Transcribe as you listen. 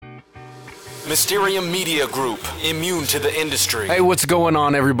Mysterium Media Group, immune to the industry. Hey, what's going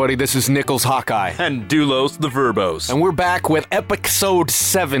on, everybody? This is Nichols Hawkeye. And Doulos, the Verbose. And we're back with epic-sodes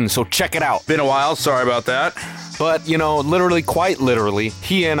 7, so check it out. Been a while, sorry about that. But, you know, literally, quite literally,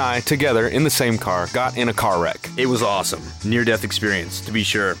 he and I, together, in the same car, got in a car wreck. It was awesome. Near-death experience, to be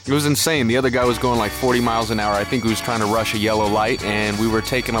sure. It was insane. The other guy was going like 40 miles an hour. I think he was trying to rush a yellow light, and we were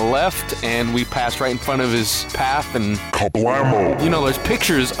taking a left, and we passed right in front of his path, and... Kablamo! You know, there's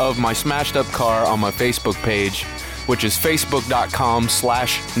pictures of my smashed-up car on my Facebook page, which is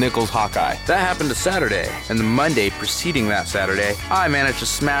facebook.com/Nichols Hawkeye. That happened to Saturday, and the Monday preceding that Saturday, I managed to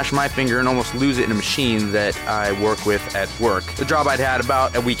smash my finger and almost lose it in a machine that I work with at work. The job I'd had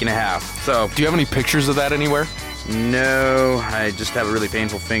about a week and a half, so... Do you have any pictures of that anywhere? No, I just have a really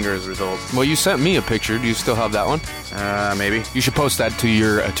painful finger as a result. Well, you sent me a picture. Do you still have that one? Maybe. You should post that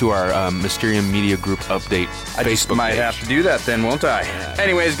to our Mysterium Media Group update I Facebook just might page. have to do that then, won't I? Yeah.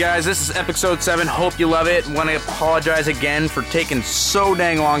 Anyways, guys, this is episode 7. Hope you love it. Want to apologize again for taking so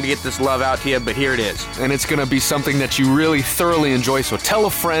dang long to get this love out to you, but here it is. And it's going to be something that you really thoroughly enjoy, so tell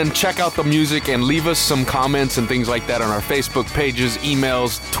a friend, check out the music, and leave us some comments and things like that on our Facebook pages,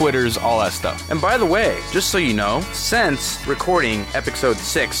 emails, Twitters, all that stuff. And by the way, just so you know, since recording episode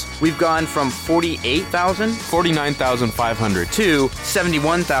 6, we've gone from 49,500 to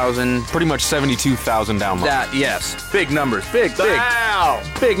 71,000. Pretty much 72,000 downloads. That, yes. Big numbers. Big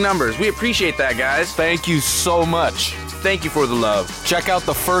numbers. We appreciate that, guys. Thank you so much. Thank you for the love. Check out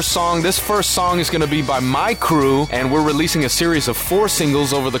the first song. This first song is going to be by my crew, and we're releasing a series of 4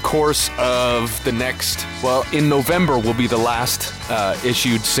 singles over the course of the next... Well, in November will be the last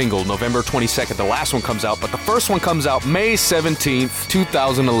issued single, November 22nd. The last one comes out, but the first one comes out May 17th,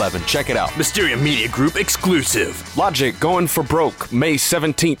 2011. Check it out. Mysterium Media Group exclusive. Logic, Going for Broke, May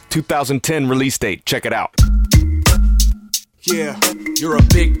 17th, 2010 release date. Check it out. Yeah, you're a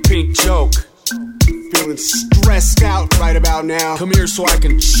big pink joke. Feeling stressed out right about now. Come here so I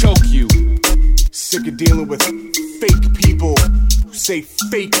can choke you. Sick of dealing with fake people who say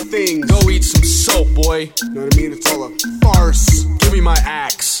fake things. Go eat some soap, boy. You know what I mean? It's all a farce. Give me my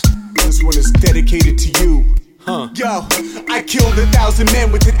axe. This one is dedicated to you. Huh. Yo, I killed 1,000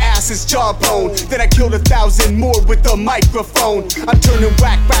 men with an ass's jawbone. Then I killed 1,000 more with a microphone. I'm turning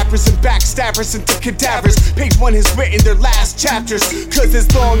whack rappers and backstabbers into cadavers. Page 1 has written their last chapters. Cause as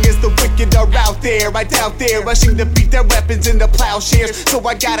long as the wicked are out there, I doubt they're rushing to beat their weapons into plowshares. So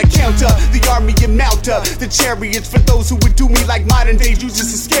I gotta counter the army and mount up the chariots for those who would do me like modern day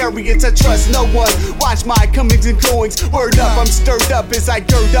Judas Iscariots. I trust no one. Watch my comings and goings. Word up, I'm stirred up as I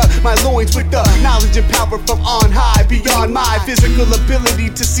gird up my loins with the knowledge and power from on high, beyond my physical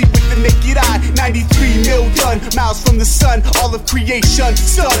ability to see with the naked eye. 93 million miles from the sun, all of creation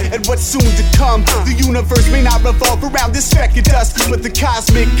stunned at what's soon to come. The universe may not revolve around this speck of dust, but the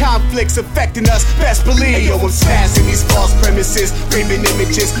cosmic conflicts affecting us, best believe. Hey, yo, I'm smashing these false premises, graven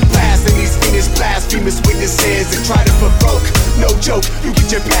images, blasting these fiendish blasphemous witnesses and try to provoke. No joke, you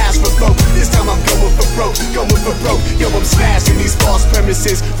get your pass revoked. This time I'm going for broke, Yo, I'm smashing these false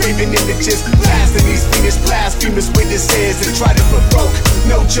premises, graven images, blasting these fiendish blasphemous witnesses and try to provoke.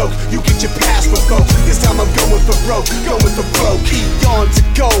 No joke, you get your pass revoked. This time I'm going for broke. Keep on to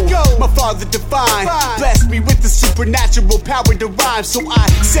go. My father divine blessed me with the supernatural power to rhyme. So I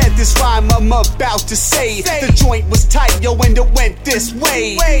said this rhyme I'm about to say. The joint was tight, yo, and it went this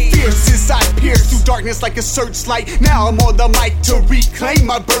way. Fierce as I pierced through darkness like a searchlight. Now I'm on the mic to reclaim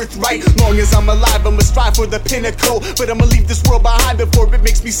my birthright. Long as I'm alive, I'ma strive for the pinnacle. But I'ma leave this world behind before it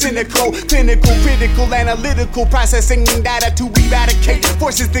makes me cynical. Clinical, critical, analytical, processing data to eradicate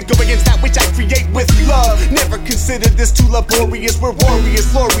forces that go against that which I create with love. Never consider this too laborious. We're warriors,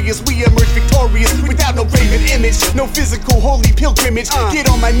 glorious, we emerge victorious without no graven image, no physical holy pilgrimage. Get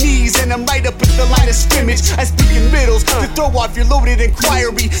on my knees and I'm right up at the line of scrimmage. I speak in riddles to throw off your loaded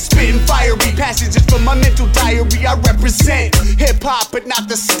inquiry, spitting fiery passages from my mental diary. I represent hip-hop but not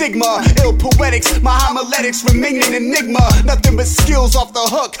the stigma. Ill poetics, my homiletics remain an enigma. Nothing but skills off the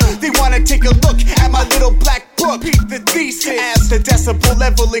hook. They wanna take a look at my little black book. Peep the thesis. As the decibel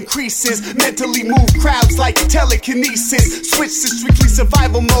level increases, mentally move crowds like telekinesis. Switch to strictly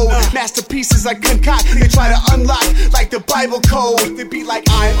survival mode. Masterpieces I concoct, they try to unlock like the Bible code. They be like,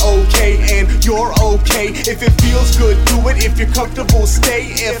 I'm okay and you're okay. If it feels good, do it. If you're comfortable,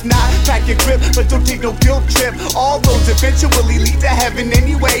 stay. If not, pack your grip, but don't take no guilt trip. All roads eventually lead to heaven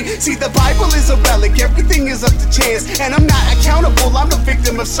anyway. See, the Bible is a relic, everything is up to chance. And I'm not accountable, I'm the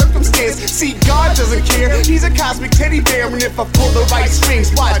victim of circumstance. See, God doesn't care, he's a cosmic teddy bear. And if I pull the right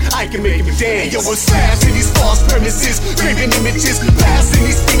strings, watch, I can make him dance. Yo, I'm smashing these false premises, graven images, blasting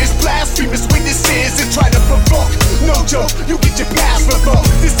these fiendish blasphemous witnesses and try to provoke. No joke, you get your pass revoked.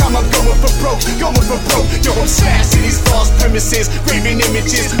 This time I'm going for broke. premises, graven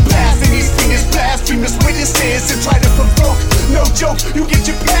images, blasting these fingers, blasphemous witnesses, and try to provoke. No joke, you get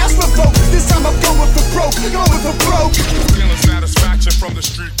your past revoked. This time I'm going for broke, going for broke. Feeling satisfaction from the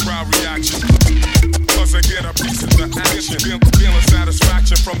street crowd reaction. Plus I get a piece of the action. Feeling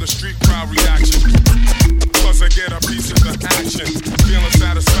satisfaction from the street crowd reaction. Plus I get a piece of the action. Feeling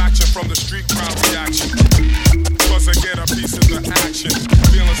satisfaction from the street crowd reaction. Plus I get a piece of the action.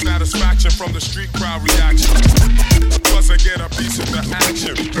 Feeling satisfaction from the street crowd reaction. Plus I get a piece of the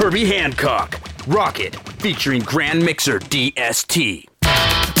action. Herbie Hancock, Rocket, featuring Grand Mixer DST.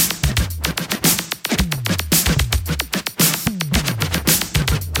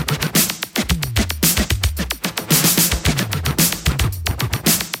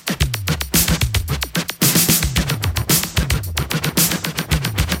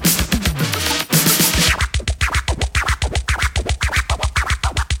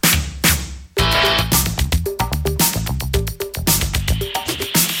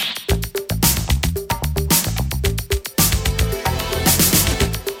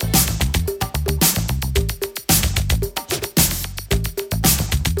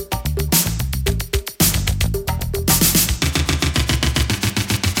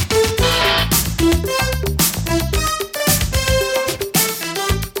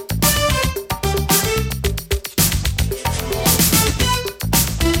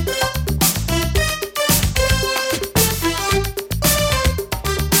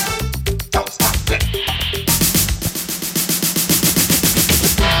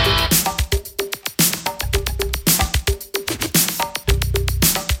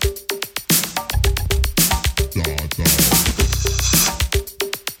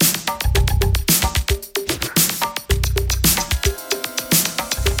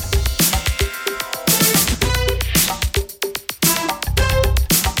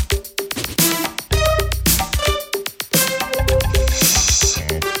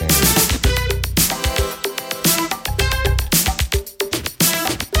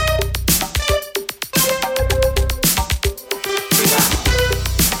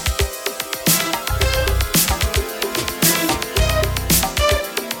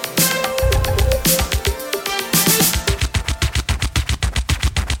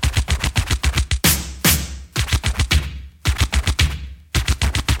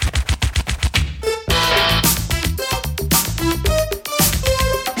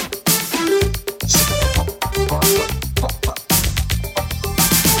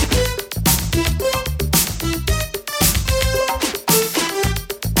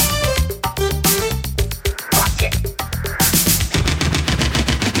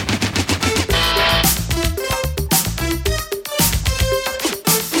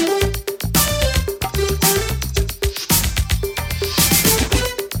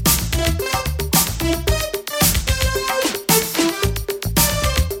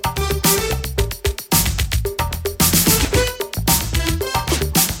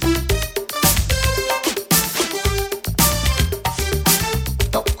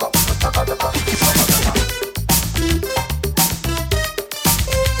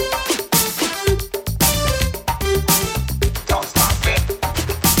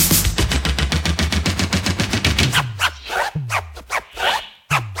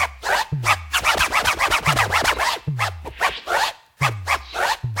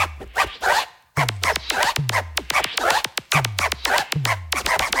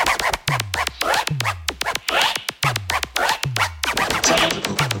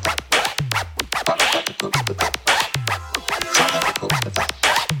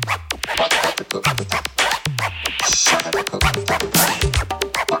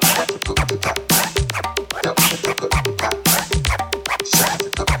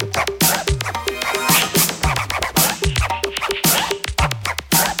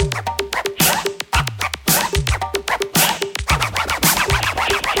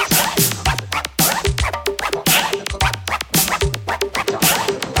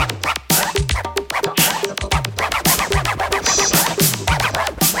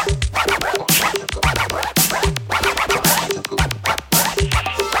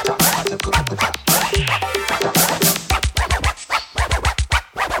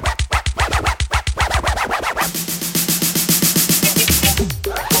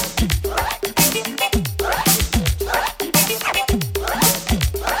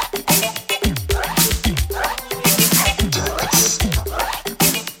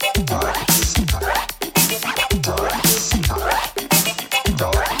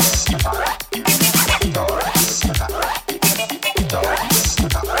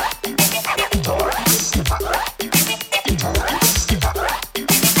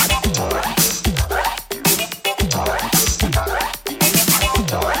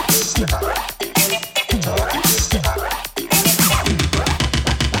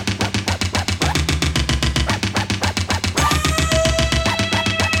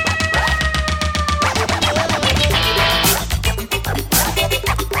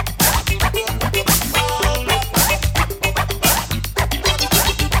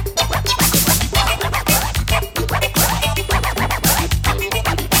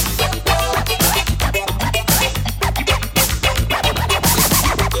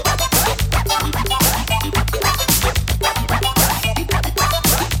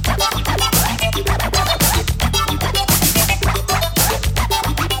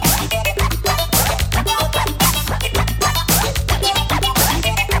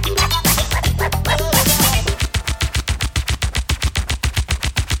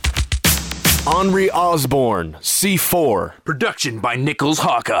 Henry Osborne, C4. Production by Nichols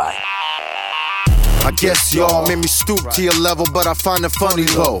Hawkeye. I guess y'all made me stoop to your level, but I find it funny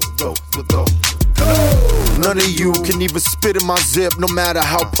though. None of you can even spit in my zip, no matter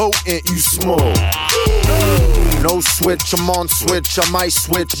how potent you smoke. No switch, I'm on switch, I might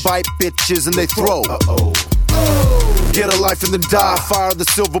switch, bite bitches and they throw. Get a life and then die, fire the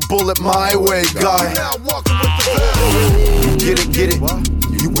silver bullet my way, guy. You get it,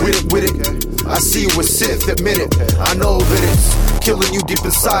 you with it. I see you with Sith, admit it. I know that it's killing you deep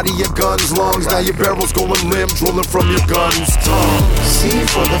inside of your gun's lungs. Now your barrel's going limp, drooling from your gun's tongue. See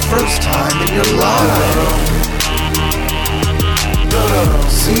for the first time in your life.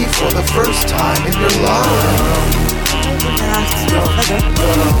 See for the first time in your life.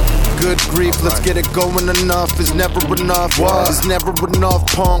 Good grief, let's get it going. Enough is never enough. It's never enough,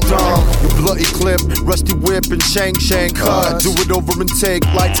 punk. Your bloody clip, rusty whip and shank cut. Do it over and take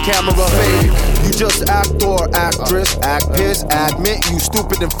lights, camera, fake. You just act or actress, act pissed, admit you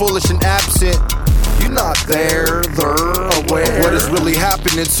stupid and foolish and absent. You're not there, they're aware what is really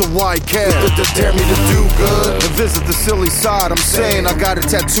happening, so why care? Dare me to do good and visit the silly side. I'm saying I got it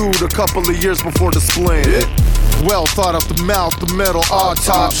tattooed a couple of years before displaying it. Well thought out the mouth, the metal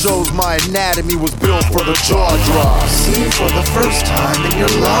autopsy shows my anatomy was built for the jaw drop. See for the first time in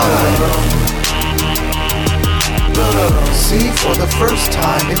your life. See for the first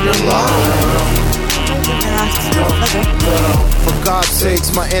time in your life. For God's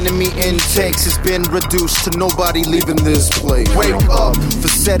sakes, my enemy intakes has been reduced to nobody leaving this place. Wake up, for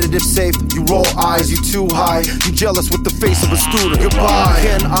sedative safe, you roll eyes, you too high, you jealous with the face of a student. Goodbye.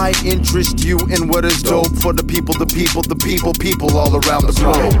 Can I interest you in what is dope for the people all around the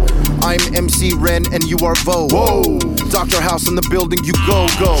globe? I'm MC Ren and you are Vo. Whoa, Dr. House in the building, you go.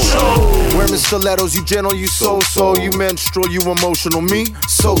 Wearing stilettos, you gentle, you so-so, you menstrual, you emotional, me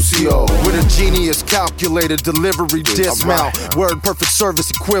socio. With a genius calculated delivery dismount. Word perfect service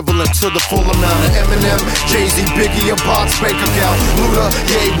equivalent to the full amount of Eminem, Jay-Z, Biggie, and Pac's bank account. Luda,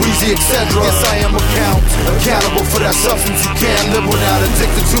 Ye, Weezy, etc. Yes, I am accountable for that substance you can't live without.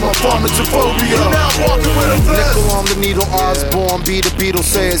 Addicted to my pharmacophobia. You're now walking with a vest. Nickel on the needle, Osborne, be the Beatles.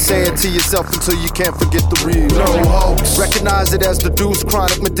 Say it to yourself until you can't forget the real. No hoax. Recognize it as the deuce,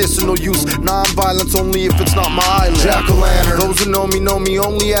 chronic medicinal use. Non-violence only if it's not my island. Jack-o'-lantern. Those who know me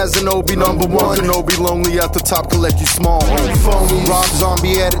only as an Obi number one. Kenobi lonely at the top, collect you small. Phony. Rob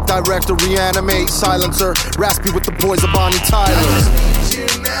Zombie, edit, director, reanimate, silencer. Raspy with the boys of Bonnie Tyler.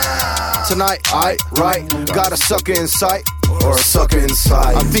 Tonight, right, got a sucker in sight. Or a sucker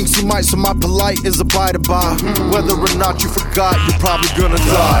inside. I think you might, so my polite is abided by. Whether or not you forgot, you're probably gonna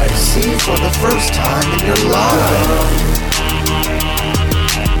die. See for the first time in your life.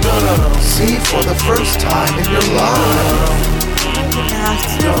 See for the first time in your life.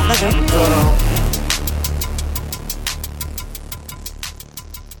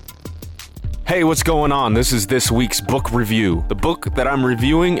 Hey, what's going on? This is this week's book review. The book that I'm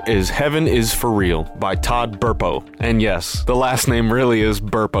reviewing is Heaven is for Real by Todd Burpo. And yes, the last name really is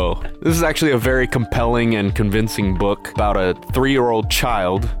Burpo. This is actually a very compelling and convincing book about a 3-year-old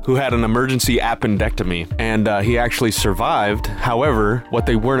child who had an emergency appendectomy, and he actually survived. However, what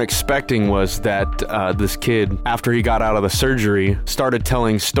they weren't expecting was that this kid, after he got out of the surgery, started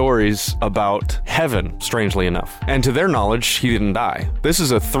telling stories about heaven, strangely enough. And to their knowledge, he didn't die. This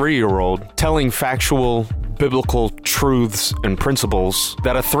is a 3-year-old telling factual biblical truths and principles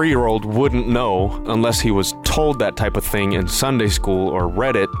that a 3-year-old wouldn't know unless he was told that type of thing in Sunday school or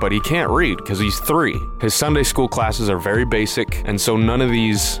read it, but he can't read because he's 3. His Sunday school classes are very basic, and so none of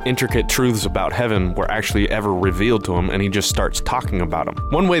these intricate truths about heaven were actually ever revealed to him, and he just starts talking about them.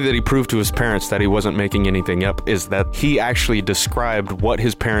 One way that he proved to his parents that he wasn't making anything up is that he actually described what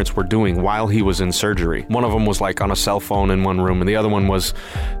his parents were doing while he was in surgery. One of them was like on a cell phone in one room, and the other one was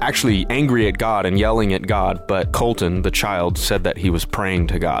actually angry at God and yelling at God. But Colton, the child, said that he was praying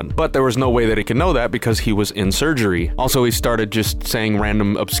to God. But there was no way that he could know that because he was in surgery. Also, he started just saying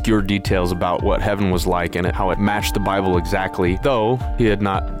random obscure details about what heaven was like and how it matched the Bible exactly, though he had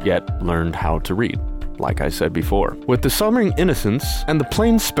not yet learned how to read. Like I said before. With the summering innocence and the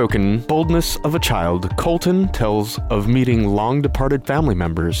plain-spoken boldness of a child, Colton tells of meeting long-departed family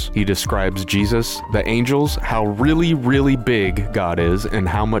members. He describes Jesus, the angels, how really, really big God is, and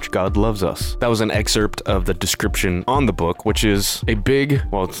how much God loves us. That was an excerpt of the description on the book, which is a big,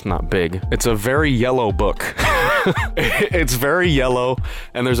 well, it's not big, it's a very yellow book. It's very yellow,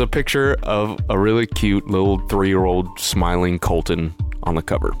 and there's a picture of a really cute little 3-year-old smiling Colton on the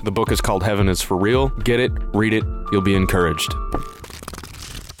cover. The book is called Heaven is for Real. Get it, read it, you'll be encouraged.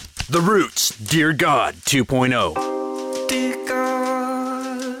 The Roots, Dear God 2.0. Dear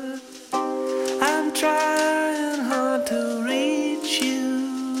God,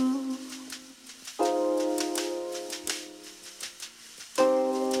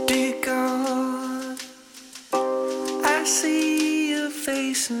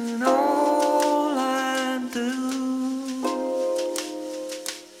 face and all I do.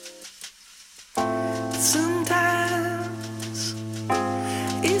 Sometimes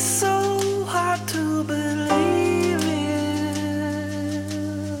it's so hard to believe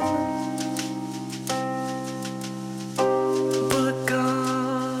in, but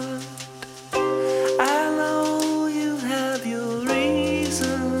God, I know you have your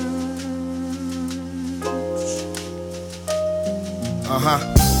reasons.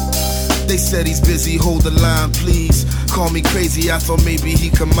 They said he's busy, hold the line, please. Call me crazy, I thought maybe he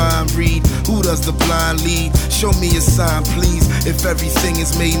could mind read. Who does the blind lead? Show me a sign, please. If everything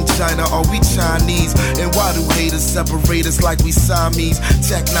is made in China, are we Chinese? And why do haters separate us like we Siamese?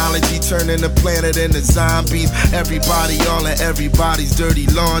 Technology turning the planet into zombies. Everybody all in everybody's dirty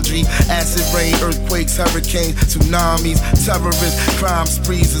laundry. Acid rain, earthquakes, hurricanes, tsunamis. Terrorists, crime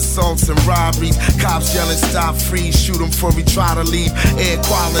sprees, assaults and robberies. Cops yelling stop, freeze, shoot them before we try to leave. Air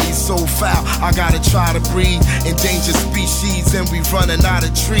quality so foul, I gotta try to breathe. Endangered species and we running out of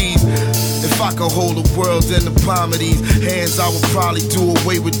trees. If I could hold the world in the palm of these hands, I would probably do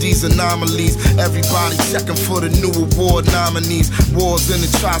away with these anomalies. Everybody checking for the new award nominees. Wars and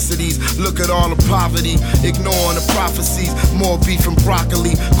atrocities, look at all the poverty. Ignoring the prophecies, more beef and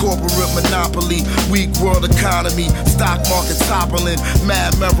broccoli. Corporate monopoly, weak world economy. Stock market toppling,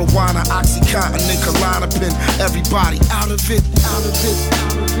 mad marijuana, Oxycontin and Klonopin. Everybody out of it, out of it,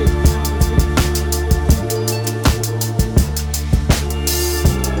 out of it.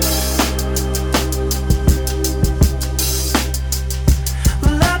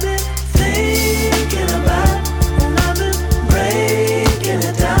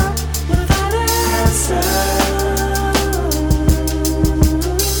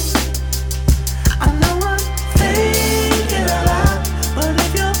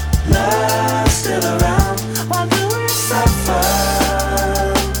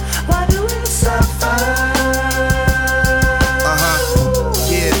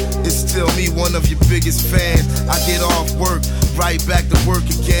 Fan. I get off work, right back to work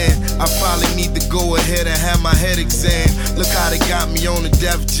again. I finally need to go ahead and have my head exam. Look how they got me on the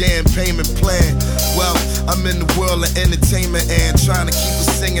Def Jam payment plan. Well, I'm in the world of entertainment and trying to keep a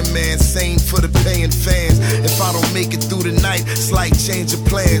singing man sane for the paying fans. If I don't make it through the night, slight change of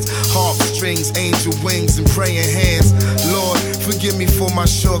plans. Harp strings, angel wings, and praying hands. Lord, forgive me for my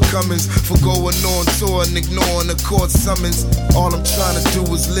shortcomings, for going on tour and ignoring the court summons. All I'm trying to do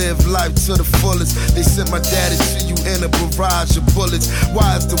is live life to the fullest. They sent my daddy to you in a barrage of bullets.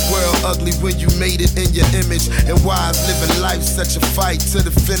 Why is the world ugly when you made it in your image? And why is living life such a fight to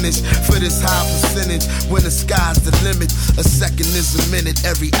the finish? For this high percentage, when the sky's the limit. A second is a minute,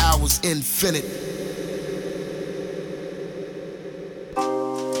 every hour's infinite.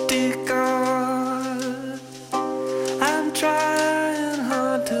 Dear God, I'm trying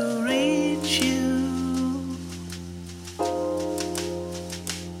hard to reach you.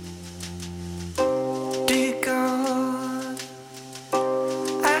 Dear God,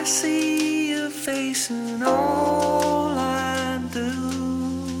 I see your face in all I do.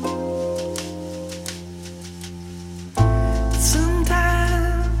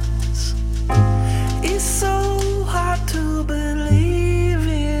 Sometimes it's so hard to believe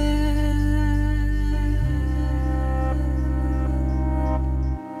in.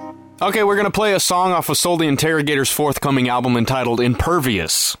 Okay, we're gonna play a song off of Soul the Interrogator's forthcoming album entitled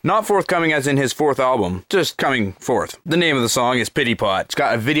Impervious. Not forthcoming as in his fourth album, just coming forth. The name of the song is Pity Pot. It's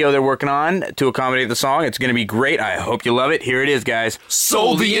got a video they're working on to accommodate the song. It's gonna be great. I hope you love it. Here it is, guys.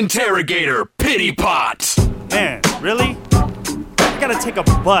 Soul the Interrogator, Pity Pot. Man, really? I gotta take a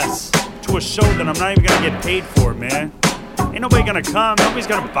bus to a show that I'm not even gonna get paid for, man. Ain't nobody gonna come. Nobody's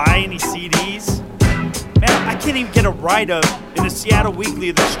gonna buy any CDs. Man, I can't even get a write-up in the Seattle Weekly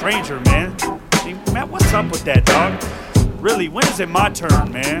of The Stranger, man. Hey, Matt, what's up with that, dog? Really, when is it my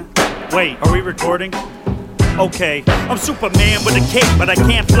turn, man? Wait, are we recording? Okay, I'm Superman with a cape, but I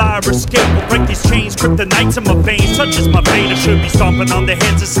can't fly or escape. Will break these chains, kryptonites in my veins. Such is my fate, I should be stomping on the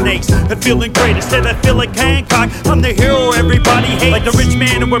heads of snakes and feeling great. Instead I feel like Hancock, I'm the hero everybody hates. Like the rich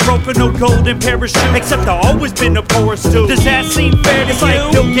man who wear broke with no golden parachute. Except I've always been a chorus too. Does that seem fair to you? Like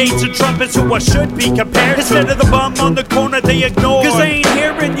Bill Gates and Trump is who I should be compared to. Instead of the bum on the corner they ignore, cause they ain't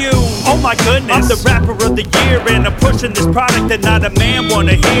hearing you. Oh my goodness, I'm the rapper of the year, and I'm pushing this product that not a man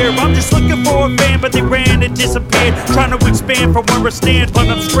wanna hear. I'm just looking for a fan, but they ran and disappeared. Trying to expand from where I stand, but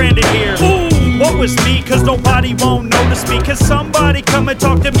I'm stranded here. Ooh, what was me? Cause nobody won't notice me. Cause somebody come and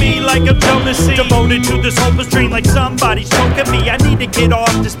talk to me like I'm jealousy. Devoted to this hopeless dream like somebody's choking me. I need to get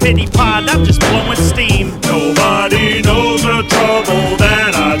off this pity pot, I'm just blowing steam. Nobody knows the trouble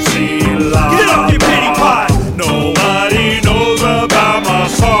that I've seen live. Get off your pity pot. Nobody knows about my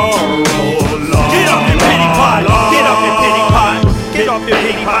off your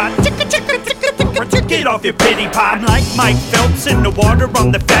pity pot. Get off your pity pot. I'm like Mike Phelps in the water,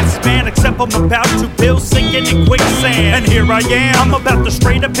 I'm the fastest man, except I'm about to build sinking in quicksand. And here I am, I'm about to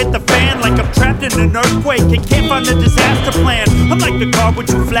straight up hit the fan, like I'm trapped in an earthquake and can't find a disaster plan. I'm like the car with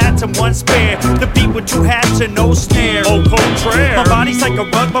two flats and one spare, the beat with two hats and no snare. Au contraire, my body's like a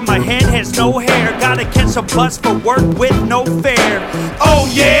rug but my head has no hair. Gotta catch a bus for work with no fare. Oh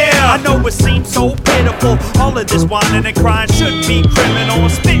yeah, I know it seems so pitiful, all of this whining and crying should be criminal. I'm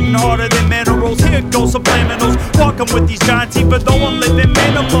spitting harder than minerals, here goes subliminals, walking with these giants even though I'm living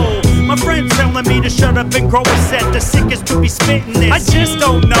minimal. My friends telling me to shut up and grow a set, the sickest to be spitting this, I just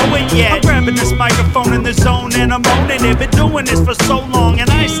don't know it yet. I'm grabbing this microphone in the zone and I'm owning it. Been doing this for so long and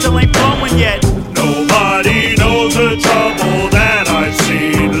I still ain't blowing yet. Nobody knows the trouble that I've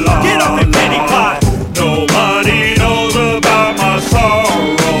seen. La, get off your pity pot. Nobody knows about my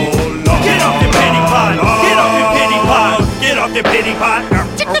sorrow. La, get off your pity pot. Get off your pity pot. Get off your pity pot.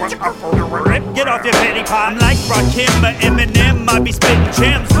 Get off your pity pot. I'm like Rakim or Eminem, I be spitting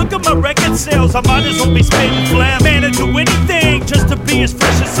gems. Look at my record sales, I might as well be spitting phlegm. Man, I'd do anything just to be as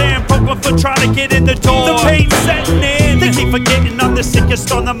fresh as Sam. Broken for trying to get in the door, the pain's setting in. They keep forgetting I'm the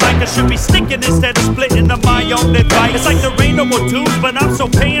sickest on the mic. I should be sticking instead of splitting on my own advice. It's like there ain't no more dues, but I'm still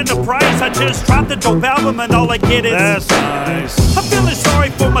paying the price. I just dropped the dope album and all I get is that's nice. I'm feeling sorry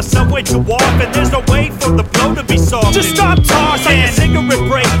for myself way too often. There's no way for the flow to be soft. Just stop talking. It's like a cigarette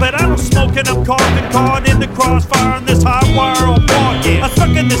break, but I don't smoke and I'm coughing. Caught in the crossfire on this hot wire I'm walking. I'm stuck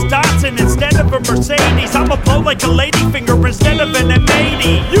in this Datsun instead of a Mercedes. I'ma blow like a lady finger instead of an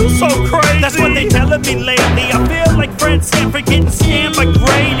M80. You so crazy. That's what they telling me lately. I feel like Fred Sanford getting scammed by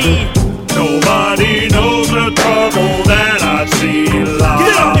Grady. Nobody knows the trouble that I've seen.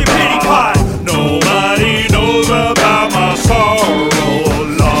 Get off your pity pot. Nobody knows about my sorrow.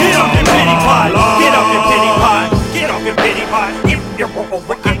 Get off your pity pot. Get off your pity pot. Get off your pity pot.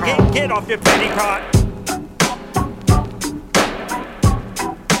 Get off your pity pot.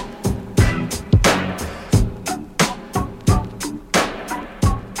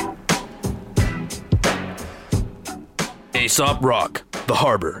 Aesop Rock, the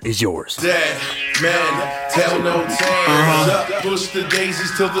harbor is yours. Dead men tell no tales. Up, push the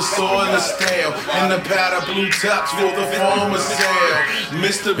daisies till the soil is stale, and the powder blue tops fill the farmer's sail.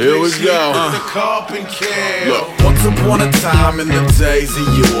 Mr. Big Sleep with the carpet kale. Look, once upon a time in the days of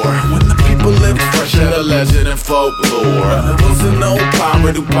yore, when the people lived fresh out of legend and folklore, there wasn't no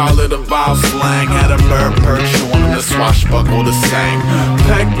pirate who piloted a vile slang, had a bird perch on him to swashbuckle the same.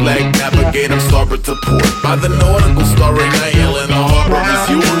 Peg leg, navigate him starboard to port, by the nautical starring nail in the harbor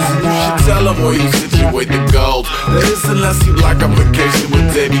is yours. And you should tell him where you situate the gold. That is unless you like a vacation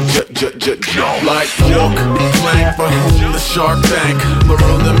with Davy like pork, plank for whom the shark tank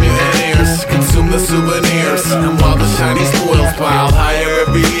maroon the mutineers, consume the souvenirs. And while the shiny spoils piled higher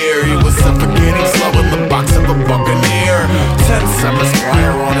every year, he was suffocating slow in the box of a buccaneer. 10 summers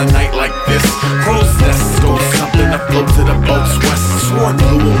prior on a night like this, crow's nests go something to float to the boat's west. Sworn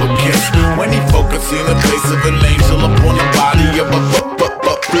blew him a kiss when he focused in the face of an angel upon the body of a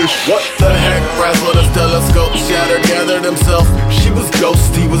fish. What the heck? Frazzled his telescope, shattered, gathered himself. She was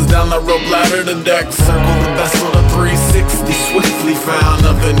ghost, he was down the rope ladder to deck. Circled the vessel to 360, swiftly found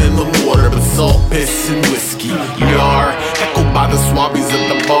nothing in the water but salt, piss, and whiskey. Yar, echoed by the swabbies at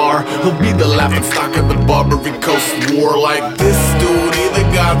the bar. He'll be the laughing stock of the Barbary Coast War. Like this dude either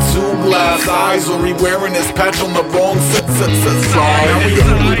got two glass eyes or he wearing his patch on the wrong side. Now we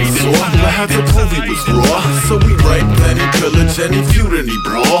only saw, but had to prove he was raw. So we raped and he pillaged and he feud and he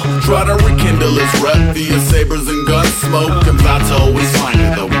brawl. Try to rekindle his rep via sabers and gun smoke, and vowed to always find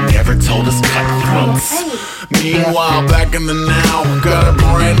her, though he never told us cutthroats. Meanwhile, back in the now, got a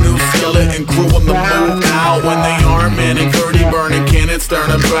brand new skillet and crew on the move now. When they aren't manning 30 burning cannons, stern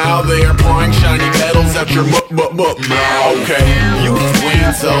and bow, they are pouring shiny metals at your mouth. Okay, youth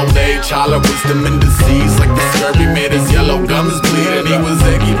wins old age, holler wisdom and disease. Like the scurvy made his yellow gums bleed, and he was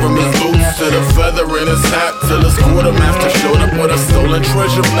achy from his boots to the feather in his hat, till his quartermaster showed up with a stolen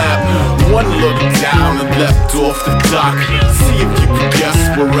treasure map. One look down and leapt off the dock. See if you can guess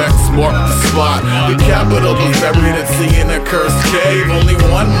where X marked the spot. The capital was buried at sea in a cursed cave, only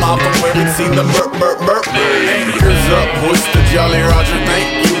 1 mile from where we'd seen the burp. Anchors up, hoist the Jolly Roger,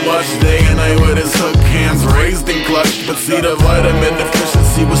 thank you much. Day and night with his hook hands raised and clutched, but see the vitamin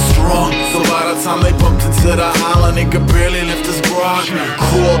deficiency was strong. So by the time they bumped into the island, he could barely lift his grog.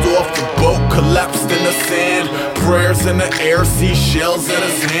 Crawled off the boat, collapsed in the sand. Prayers in the air, seashells in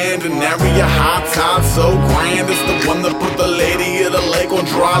his hand. An area high tide so grand, it's the one that put the lady of the lake on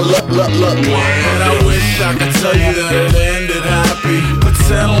dry land. And I wish I could tell you that it ended happy, but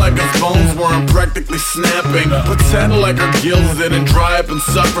Pretend like his bones weren't practically snapping. Pretend like our gills didn't dry up and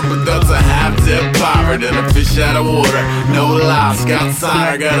suffer. But that's a half-dead pirate and a fish out of water. No loss, got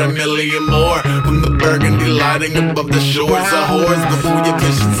tired, got a million more. From the burgundy lighting above the shores of whores. Before your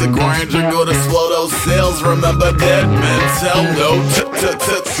visions of grandeur, go to slow those sails. Remember dead men tell no tell.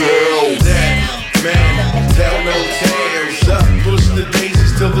 Dead men tell no tales. Up, push the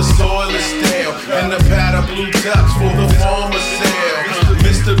daisies till the soil is stale. And the pad of blue tops for the farmer sale.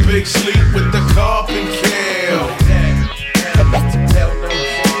 Mr. Big Sleep with the carpet kale.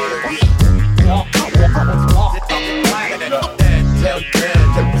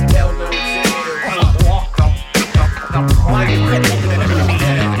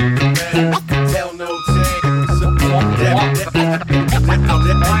 Tell no tales.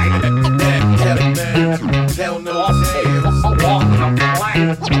 Tell no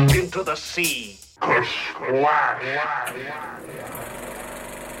into the sea.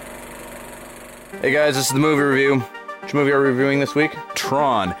 Hey guys, this is the movie review. Which movie are we reviewing this week?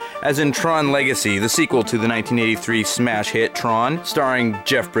 Tron, as in Tron Legacy, the sequel to the 1983 smash hit Tron, starring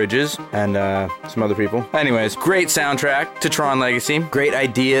Jeff Bridges and some other people. Anyways, great soundtrack to Tron Legacy. Great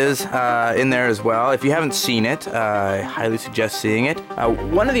ideas in there as well. If you haven't seen it, I highly suggest seeing it.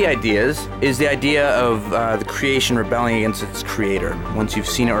 One of the ideas is the idea of the creation rebelling against its creator. Once you've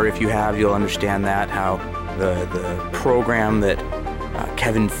seen it, or if you have, you'll understand that, how the program that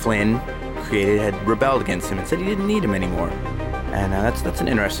Kevin Flynn created had rebelled against him and said he didn't need him anymore. And that's an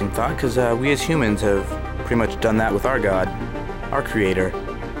interesting thought, because we as humans have pretty much done that with our God, our creator.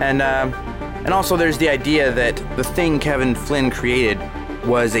 And also there's the idea that the thing Kevin Flynn created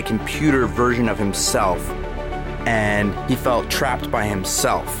was a computer version of himself, and he felt trapped by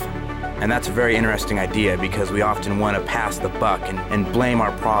himself. And that's a very interesting idea, because we often want to pass the buck and blame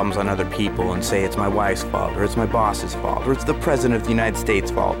our problems on other people and say it's my wife's fault, or it's my boss's fault, or it's the president of the United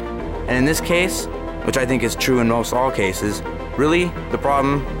States' fault. And in this case, which I think is true in most all cases, really, the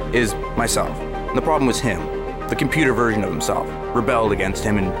problem is myself. And the problem was him. The computer version of himself rebelled against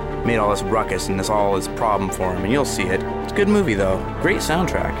him and made all this ruckus and this all this problem for him. And you'll see it. It's a good movie, though. Great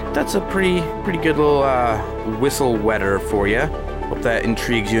soundtrack. That's a pretty good little whistle wetter for you. Hope that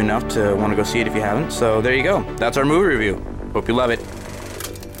intrigues you enough to want to go see it if you haven't. So there you go. That's our movie review. Hope you love it.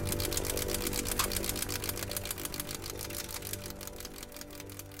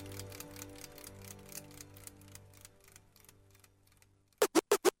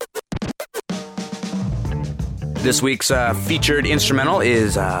 This week's featured instrumental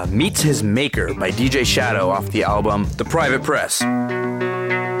is Meets His Maker by DJ Shadow off the album The Private Press.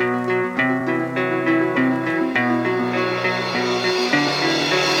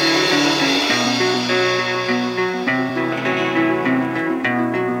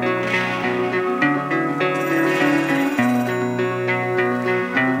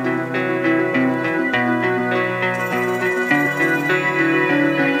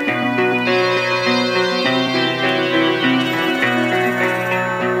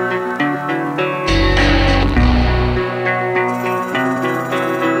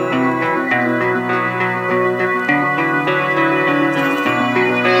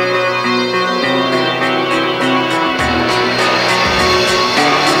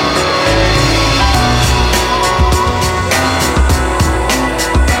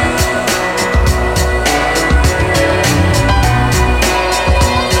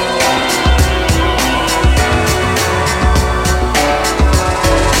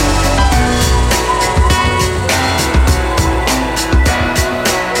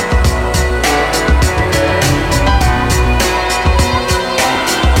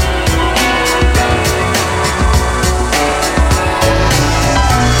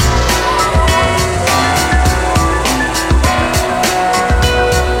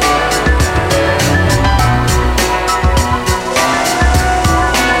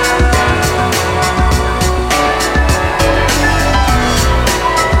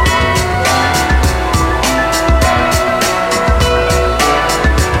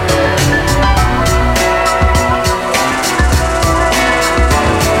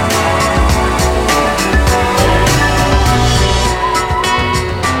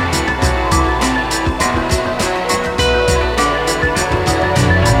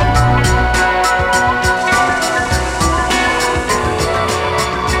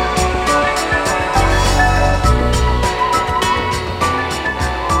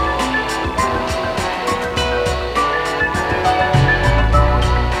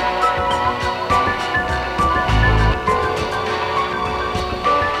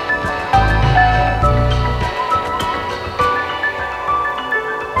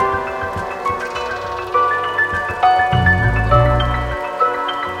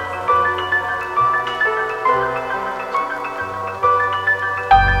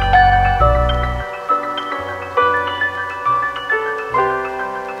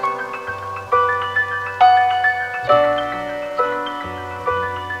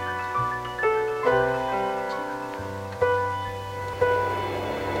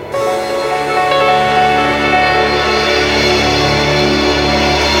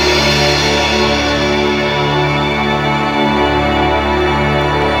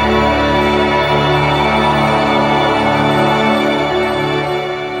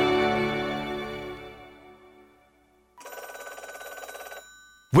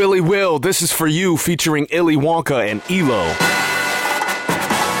 Willie Will, This Is For You, featuring Illy Wonka and ELO.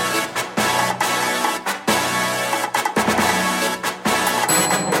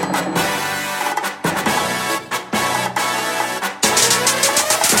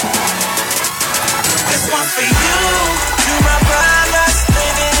 This one's for you, to my brothers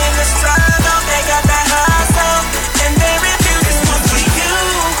living in the struggle. They got that hustle and they refuse. This one's for you,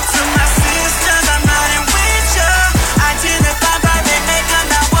 to my sisters. I'm riding with you. Identify by their makeup,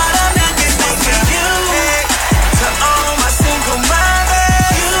 not what I'm in. This one's for you, to all my single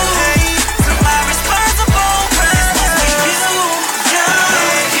mothers. To my responsible friends. This one's for you,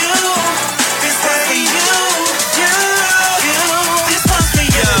 you. This one's for you, you. This one's for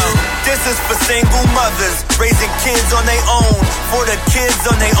you. This is for single mothers raising kids on their own, for the kids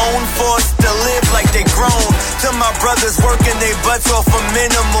on their own, forced to live like they grown. To my brothers working their butts off a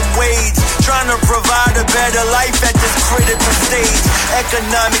minimum wage, trying to provide a better life at this critical stage.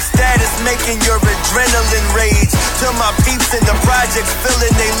 Economic status making your adrenaline rage. To my peeps in the projects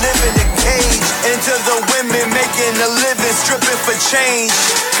feeling they live in a cage. And to the women making a living stripping for change.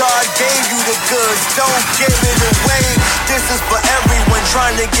 God gave you the goods, don't give it away. This is for everyone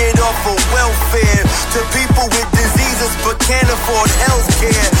trying to get off of welfare. To people with diseases but can't afford health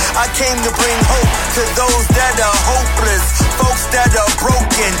care. I came to bring hope to those that are hopeless, folks that are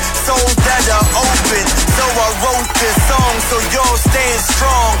broken, souls that are open. So I wrote this song so y'all stand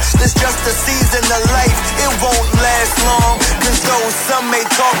strong. It's just a season of life, it won't last long. Cause though some may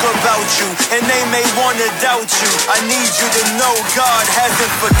talk about you and they may wanna doubt you, I need you to know God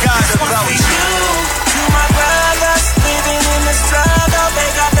hasn't forgot about you. To my brothers living in the struggle, they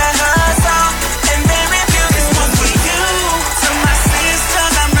got that hustle and they refuse. This one's for you. To my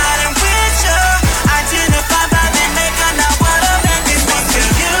sisters, I'm riding with you. Identify by their makeup, not what I'm in. This one's for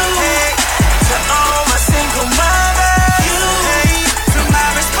you. To all my single mothers. To my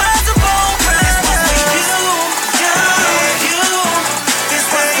responsible friends. This one's for you. You. This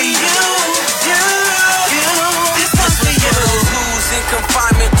one's for you. You. This one's for you. Who's in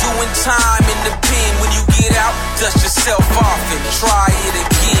confinement doing time in the pen? When you get out, dust yourself off and try it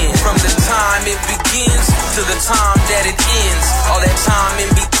again. From the time it begins to the time that it ends, all that time in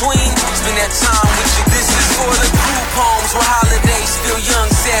between, spend that time with you. This is for the group homes where holidays feel young,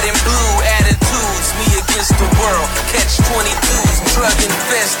 sad and blue. Attitudes, me against the world, catch 22s, drug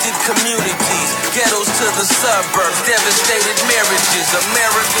infested communities, ghettos to the suburbs, devastated marriages.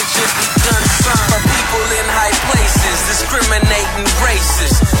 America just begun, son. For people in high places, discriminating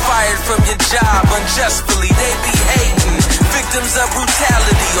racist, fired from your job unjustly, they be hating. Victims of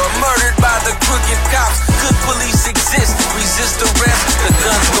brutality or murdered by the crooked cops. Good police exist, resist arrest, the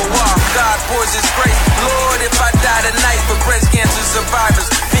guns go off. God pours his grace. Lord, if I die tonight for breast cancer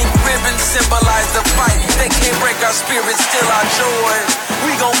survivors, pink ribbons symbolize the fight. They can't break our spirit, still our joy.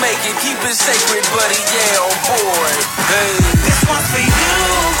 We gon' make it, keep it sacred, buddy, yeah, oh boy. Hey. This one's for you.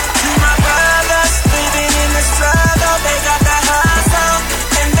 To my brothers living in the struggle, they got that hustle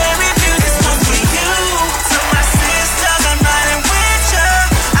and they refuse. This one's for you. To my sisters, I'm riding with you.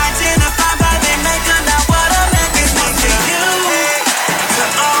 Identify by their makeup, not what I'm in. This one's for you. To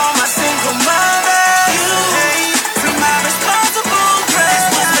all my single mothers. To my responsible friends.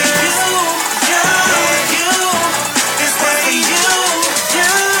 This one's for you. You. This one's for you. You.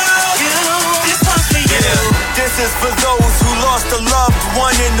 This one's for you. This is for those who lost a loved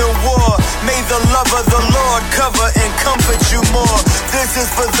one in the war. May the love of the Lord cover and comfort you more. This is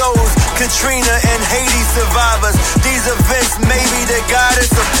for those Katrina and Haiti survivors. These events may be the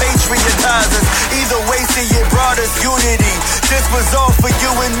guidance of patriotizers. Either way, see, it brought us unity. This was all for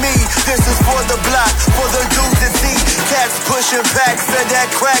you and me. This is for the block, for the dudes that see cats pushing packs of that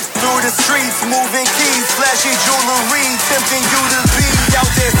crack through the streets, moving keys, flashy jewelry, tempting you to be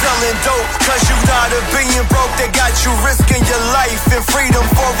out there selling dope. Cause you tired of being broke, they got you risking your life and freedom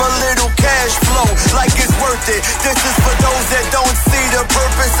for a little cash flow. Like it's worth it. This is for those that don't see the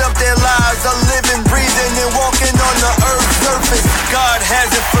purpose of their lives, are living, breathing, and walking on the earth's surface. God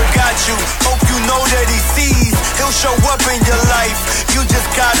hasn't forgot you. Hope you know that he sees. He'll show up in your life. You just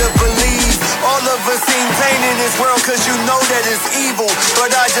gotta believe. All of us seen pain in this world cause you know that it's evil.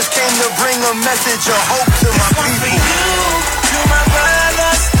 But I just came to bring a message of hope to my people. To my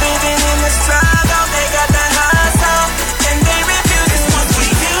brothers living in the struggle, they got that hustle and they refuse. This one's for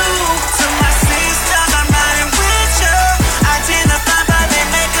you. To my sisters, I'm riding with you. Identify by their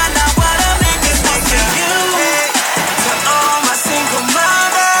makeup, not what I'm in. This one's for you. To all my single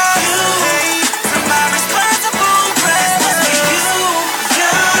mothers. To my responsible friends. This one's for you.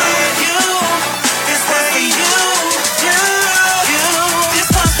 You. This one's for you. You. This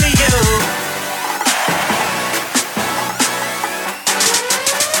one's for you.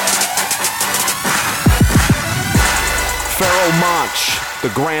 The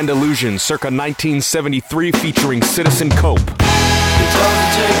Grand Illusion, circa 1973, featuring Citizen Cope. It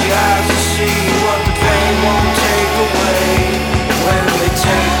doesn't take your eyes to see what the pain won't take away when they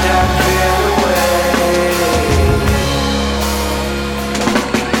take that fear away.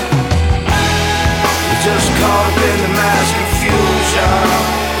 You're just caught up in the mass confusion,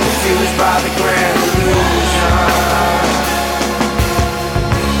 confused by the grand illusion.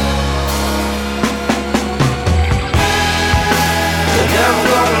 They're never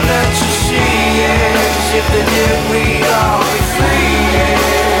gonna let you see it, 'cause if they did, we'd all be free.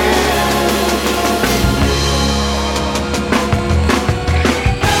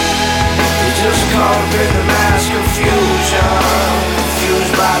 You're just caught up in the mass confusion,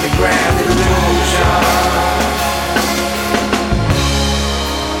 confused by the grand illusion.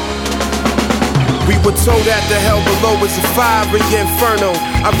 We were told that the hell below is a fiery inferno.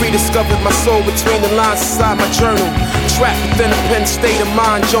 I rediscovered my soul between the lines inside my journal. Trapped within a pen state of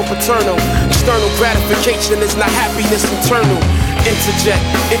mind, Joe Paterno. External gratification is not happiness internal. Interject,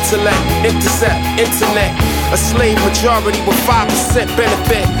 intellect, intercept, internet. A slave majority with 5%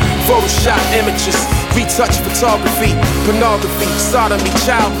 benefit. Photoshop images, retouch photography, pornography, sodomy,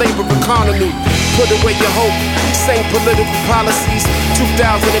 child labor economy. Put away your hope, same political policies.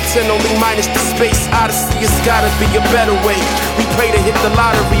 2010 only minus the space odyssey. It's gotta be a better way. We pray to hit the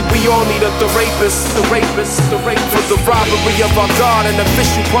lottery. We all need the rapist, the rapist, the rapist. For the robbery of our God, an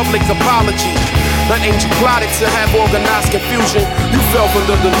official public apology. An angel plotted to have organized confusion. You fell from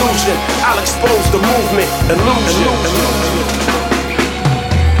the delusion. I'll expose the movement, illusion.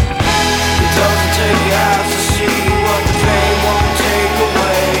 It doesn't take your eyes to see what the pain won't take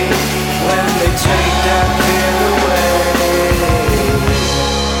away when they take that fear away.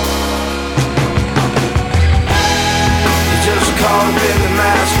 You're just caught up in the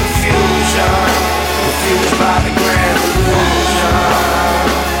mass confusion, confused by the grand illusion.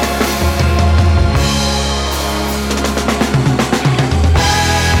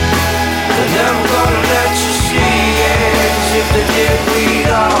 They're never gonna let you see it, 'cause if they did, we'd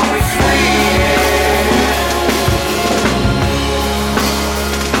all be free.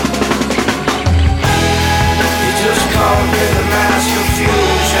 You're just caught up in the mass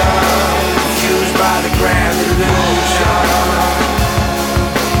confusion, confused by the grand illusion.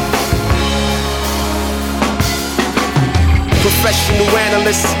 Professional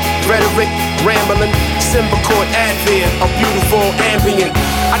analyst, rhetoric, rambling, Symbicort Advent, a beautiful ambient.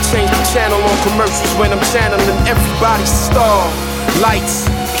 I change the channel on commercials when I'm channeling everybody's star. Lights,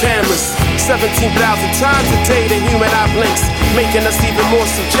 cameras, 17,000 times a day the human eye blinks, making us even more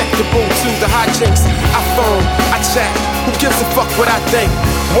subjectable to the hijinks. I phone, I chat, who gives a fuck what I think?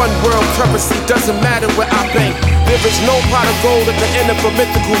 One world currency, doesn't matter where I bank. There is no pot of gold at the end of a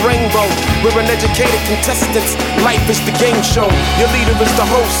mythical rainbow. We're uneducated contestants, life is the game show. Your leader is the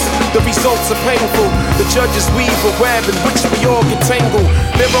host, the results are painful. The judges weave a web in which we all get tangled.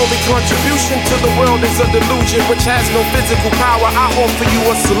 Their only contribution to the world is a delusion which has no physical power. I offer you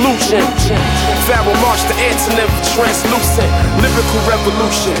a solution. Pharaoh march the antonym for translucent, lyrical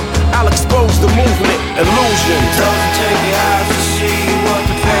revolution. I'll expose the movement, illusion. It doesn't take your eyes to see what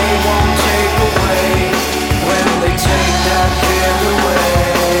the pain won't take away when they take that fear away.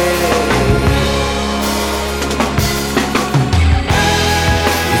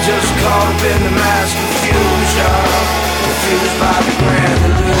 You're just caught up in the mass confusion, confused by the grand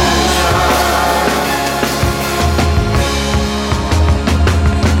illusion.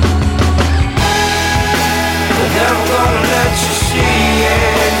 They're never gonna let you see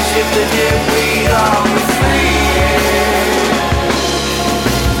it, 'cause if they did, we'd all be free.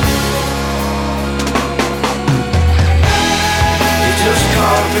 Just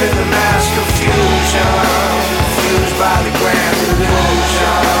caught up in the mass confusion, confused by the grand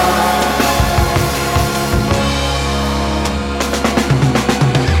illusion.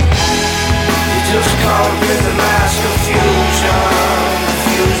 You're just caught up in the mass confusion,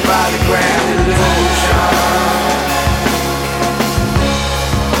 confused by the grand illusion.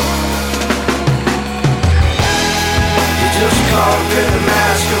 You're just caught up in the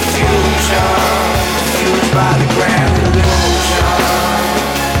mass confusion, confused by the grand illusion.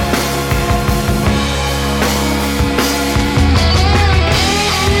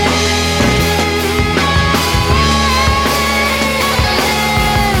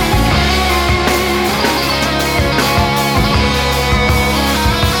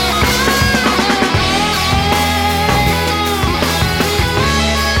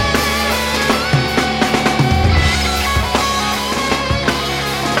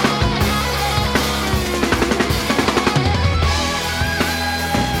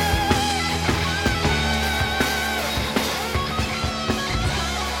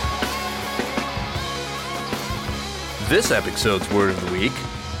 This episode's word of the week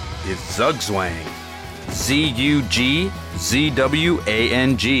is Zugzwang. Zugzwang.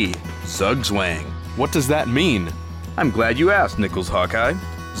 Zugzwang. What does that mean? I'm glad you asked, Nichols Hawkeye.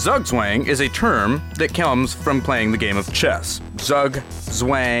 Zugzwang is a term that comes from playing the game of chess.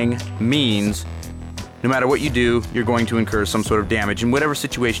 Zugzwang means no matter what you do, you're going to incur some sort of damage in whatever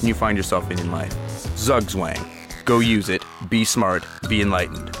situation you find yourself in life. Zugzwang. Go use it. Be smart. Be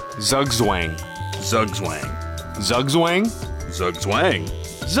enlightened. Zugzwang. Zugzwang. Zugzwang? Zugzwang.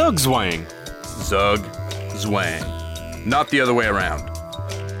 Zugzwang. Zugzwang. Not the other way around.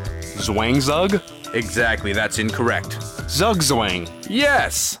 Zwang Zug? Exactly, that's incorrect. Zugzwang.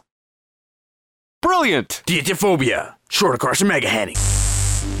 Yes! Brilliant! Dietophobia. Short across your mega heading.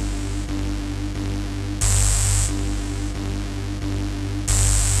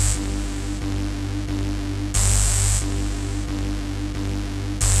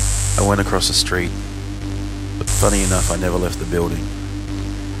 I went across the street, but funny enough, I never left the building.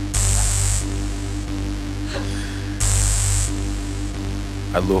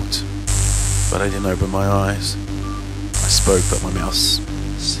 I looked, but I didn't open my eyes. I spoke, but my mouth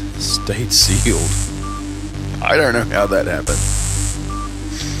stayed sealed. I don't know how that happened.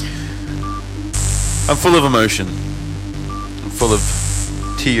 I'm full of emotion. I'm full of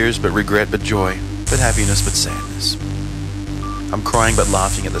tears, but regret, but joy, but happiness, but sadness. I'm crying but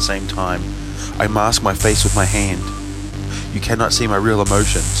laughing at the same time. I mask my face with my hand. You cannot see my real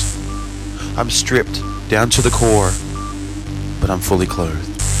emotions. I'm stripped down to the core, but I'm fully clothed.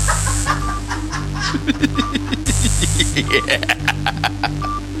 Yeah.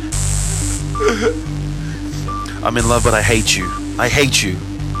 I'm in love, but I hate you. I hate you.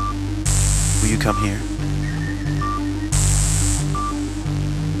 Will you come here?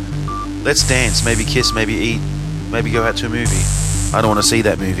 Let's dance, maybe kiss, maybe eat, maybe go out to a movie. I don't want to see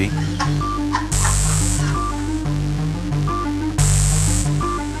that movie.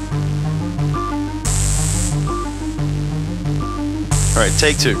 Alright,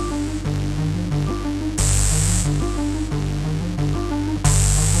 take two.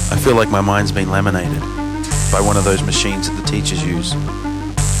 I feel like my mind's been laminated by one of those machines that the teachers use.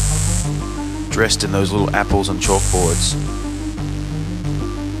 Dressed in those little apples and chalkboards.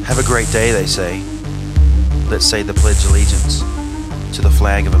 Have a great day, they say. Let's say the Pledge of Allegiance to the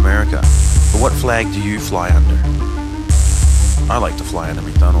flag of America. But what flag do you fly under? I like to fly under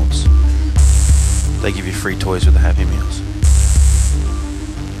McDonald's. They give you free toys with the Happy Meals.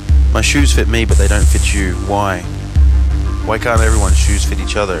 My shoes fit me, but they don't fit you. Why? Why can't everyone's shoes fit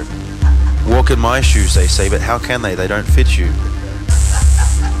each other? Walk in my shoes, they say, but how can they? They don't fit you.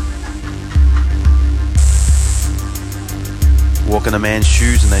 Walk in a man's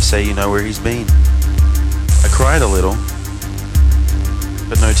shoes and they say you know where he's been. I cried a little,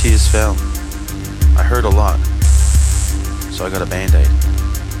 but no tears fell. I hurt a lot, so I got a Band-Aid.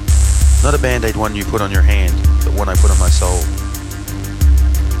 Not a Band-Aid one you put on your hand, but one I put on my soul.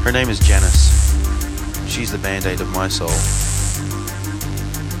 Her name is Janice. She's the Band-Aid of my soul.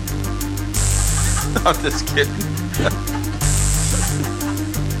 I'm just kidding.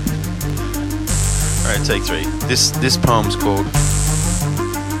 Alright, take three. This poem's called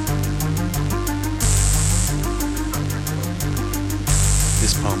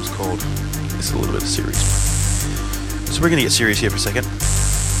it's a little bit serious. So we're gonna get serious here for a second.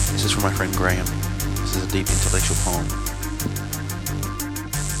 This is from my friend Graham. This is a deep intellectual poem.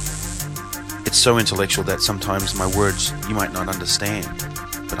 It's so intellectual that sometimes my words you might not understand,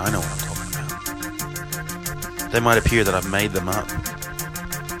 but I know what I'm talking about. They might appear that I've made them up,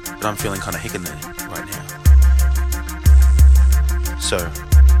 but I'm feeling kind of hickin' right now. So,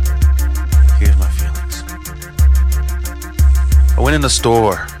 here's my feelings. I went in the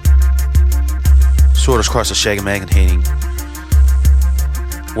store, sort of across the Shag Mag and heading,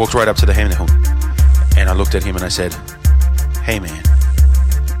 walked right up to the Hamden, and I looked at him and I said, "Hey man,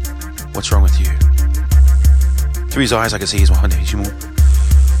 what's wrong with you?" Through his eyes I could see his one.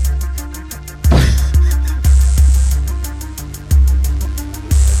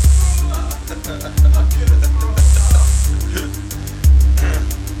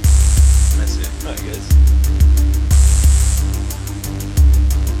 That's it. Alright guys.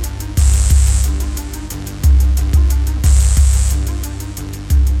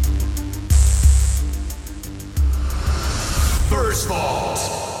 First Vault.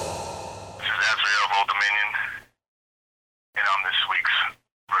 And I'm this week's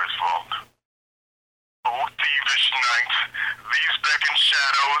First Vault. O thievish night, these beckon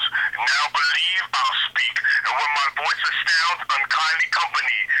shadows, now believe I'll speak, and when my voice astounds unkindly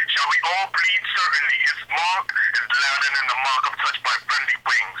company, shall we all plead certainly, its mark is louder than the mark of touch by friendly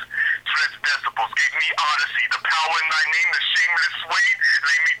wings. Treads decibels, gave me odyssey, the power in thy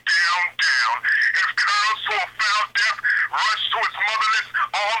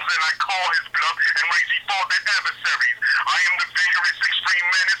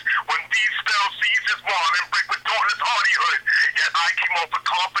more for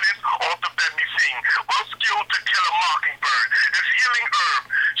confidence, author let me sing. Well skilled to kill a mockingbird. This healing herb.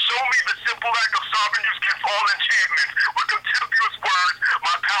 Show me the simple act of sovereign use against all enchantments. With contemptuous words,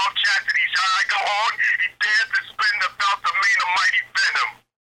 my pal Chastity, shall I go on? He dares to spin about the main of mighty venom.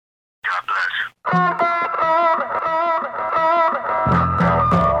 God bless.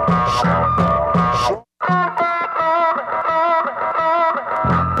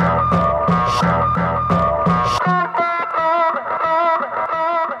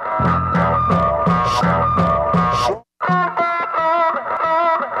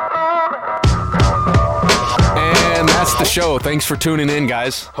 The show. Thanks for tuning in,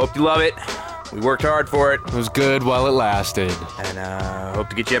 guys. Hope you love it. We worked hard for it. It was good while it lasted. And hope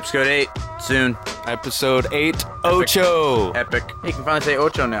to get you episode 8 soon. Episode 8, Ocho. Epic. You can finally say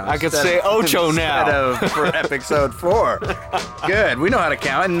Ocho now. I can say Ocho now. Instead of for episode 4. Good. We know how to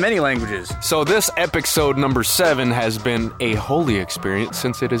count in many languages. So this episode number 7 has been a holy experience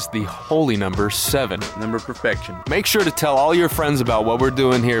since it is the holy number 7. Number of perfection. Make sure to tell all your friends about what we're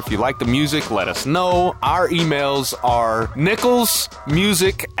doing here. If you like the music, let us know. Our emails are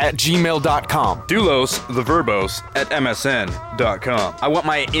nicholsmusic@gmail.com. Doulos, the Verbose, @msn.com. I want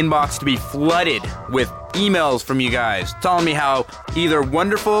my inbox to be flooded with emails from you guys telling me how either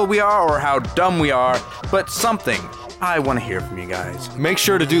wonderful we are or how dumb we are, but something. I want to hear from you guys. Make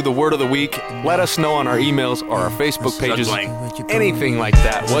sure to do the word of the week. Let us know on our emails or our Facebook pages. Anything like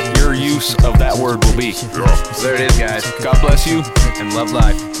that. What your use of that word will be. There it is, guys. God bless you and love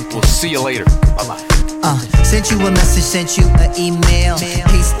life. We'll see you later. Bye-bye. Sent you a message, sent you an email.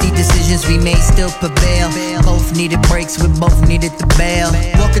 Hasty decisions we made still prevail. Both needed breaks, we both needed to bail.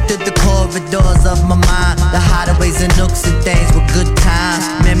 Walking through the corridors of my mind, the hideaways and nooks and things were good times.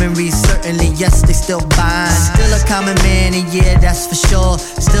 Memories certainly, yes, they still bind. Still a common man, and yeah, that's for sure.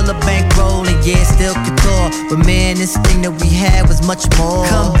 Still a bankroll, and yeah, still couture. But man, this thing that we had was much more.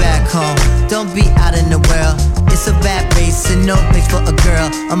 Come back home, don't be out in the world. It's a bad race and no place for a girl.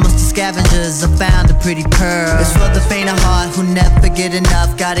 Amongst the scavengers, I found a pretty pearl. It's for the faint of heart who never get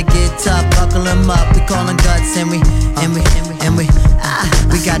enough. Gotta get tough, buckle them up. We callin' guts and we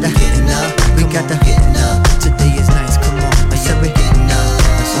gotta get enough. We gotta get enough. Today is nice, come on. I said we getting up.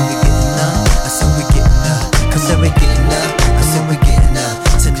 I said we getting up. I said we getting up. I said we getting up. I said we getting up.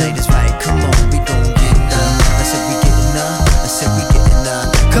 Tonight is right, come on, we gon' get up. I said we getting up. I said we getting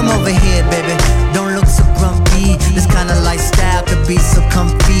up. Come over here, baby. Don't look so grumpy. This kind of lifestyle could be so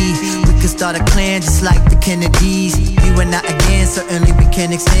comfy. We could start a clan just like the Kennedys. You and I again, certainly we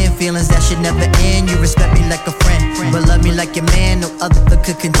can extend feelings that should never end. You respect me like a friend, but love me like your man, no other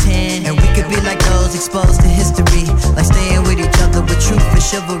could contend. And we could be like those exposed to history, like staying with each other with truth and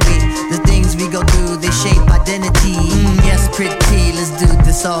chivalry. The things we go through, they shape identity. Yes, pretty, let's do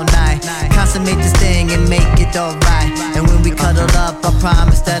this all night. Consummate this thing and make it alright. And when we cuddle up, I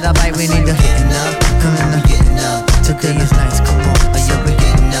promise that I'll bite. We need to getting up, coming up, getting up. Today is nice, come on. I said we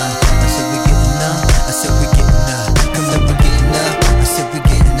getting up. I said we getting up. I said we getting up. Come on, we getting up. I said we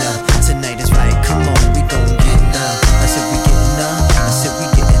getting up. Tonight is right, come on, we gon' get up. I said we getting up. I said we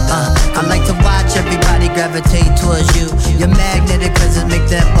getting up. I like to watch everybody gravitate towards you. Your magnetic presence make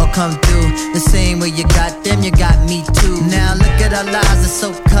them all come through. The same way you got them, you got me too. Now look at our lives, it's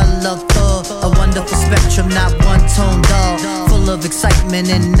so colorful. A wonderful spectrum, not one tone dull. Full of excitement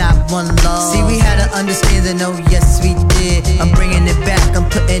and not one love. See, we had an understanding, oh yes we did. I'm bringing it back, I'm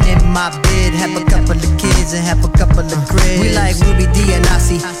putting in my bid. Have a couple of kids and have a couple of grids. We like Ruby D and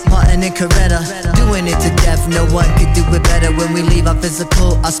Ossie, Martin and Coretta. Doing it to death, no one could do it better. When we leave our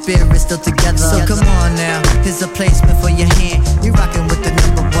physical, our spirit's still together. So come on now, here's a placement for your hand. You rockin' with the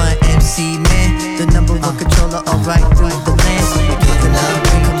number 1 MC, man. The number 1 controller, alright through the land. So we're getting up,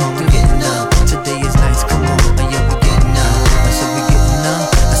 come on, we're getting up. Today is nice, come on, oh yeah, we're getting up. I said we're getting up,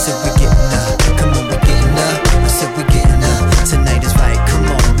 I said we're getting up. Come on, we're getting up, I said we're getting up. Tonight is right, come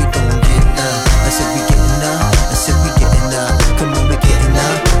on, we gon' get up. I said we're getting up, I said we're getting up. Come on, we're getting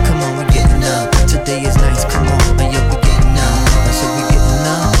up, come on, we're getting up. Today is nice, come on, oh yeah, we're getting up. I said we're getting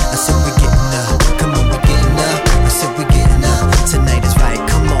up, I said we're getting up. Come on, we're getting up, I said we're getting up. Tonight is right,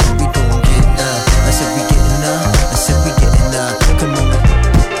 come on, we gon' get up. I said we're getting up, I said we're getting up. Come on.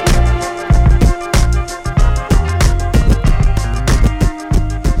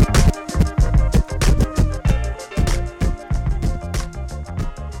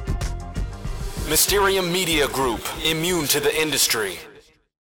 Mysterium Media Group, immune to the industry.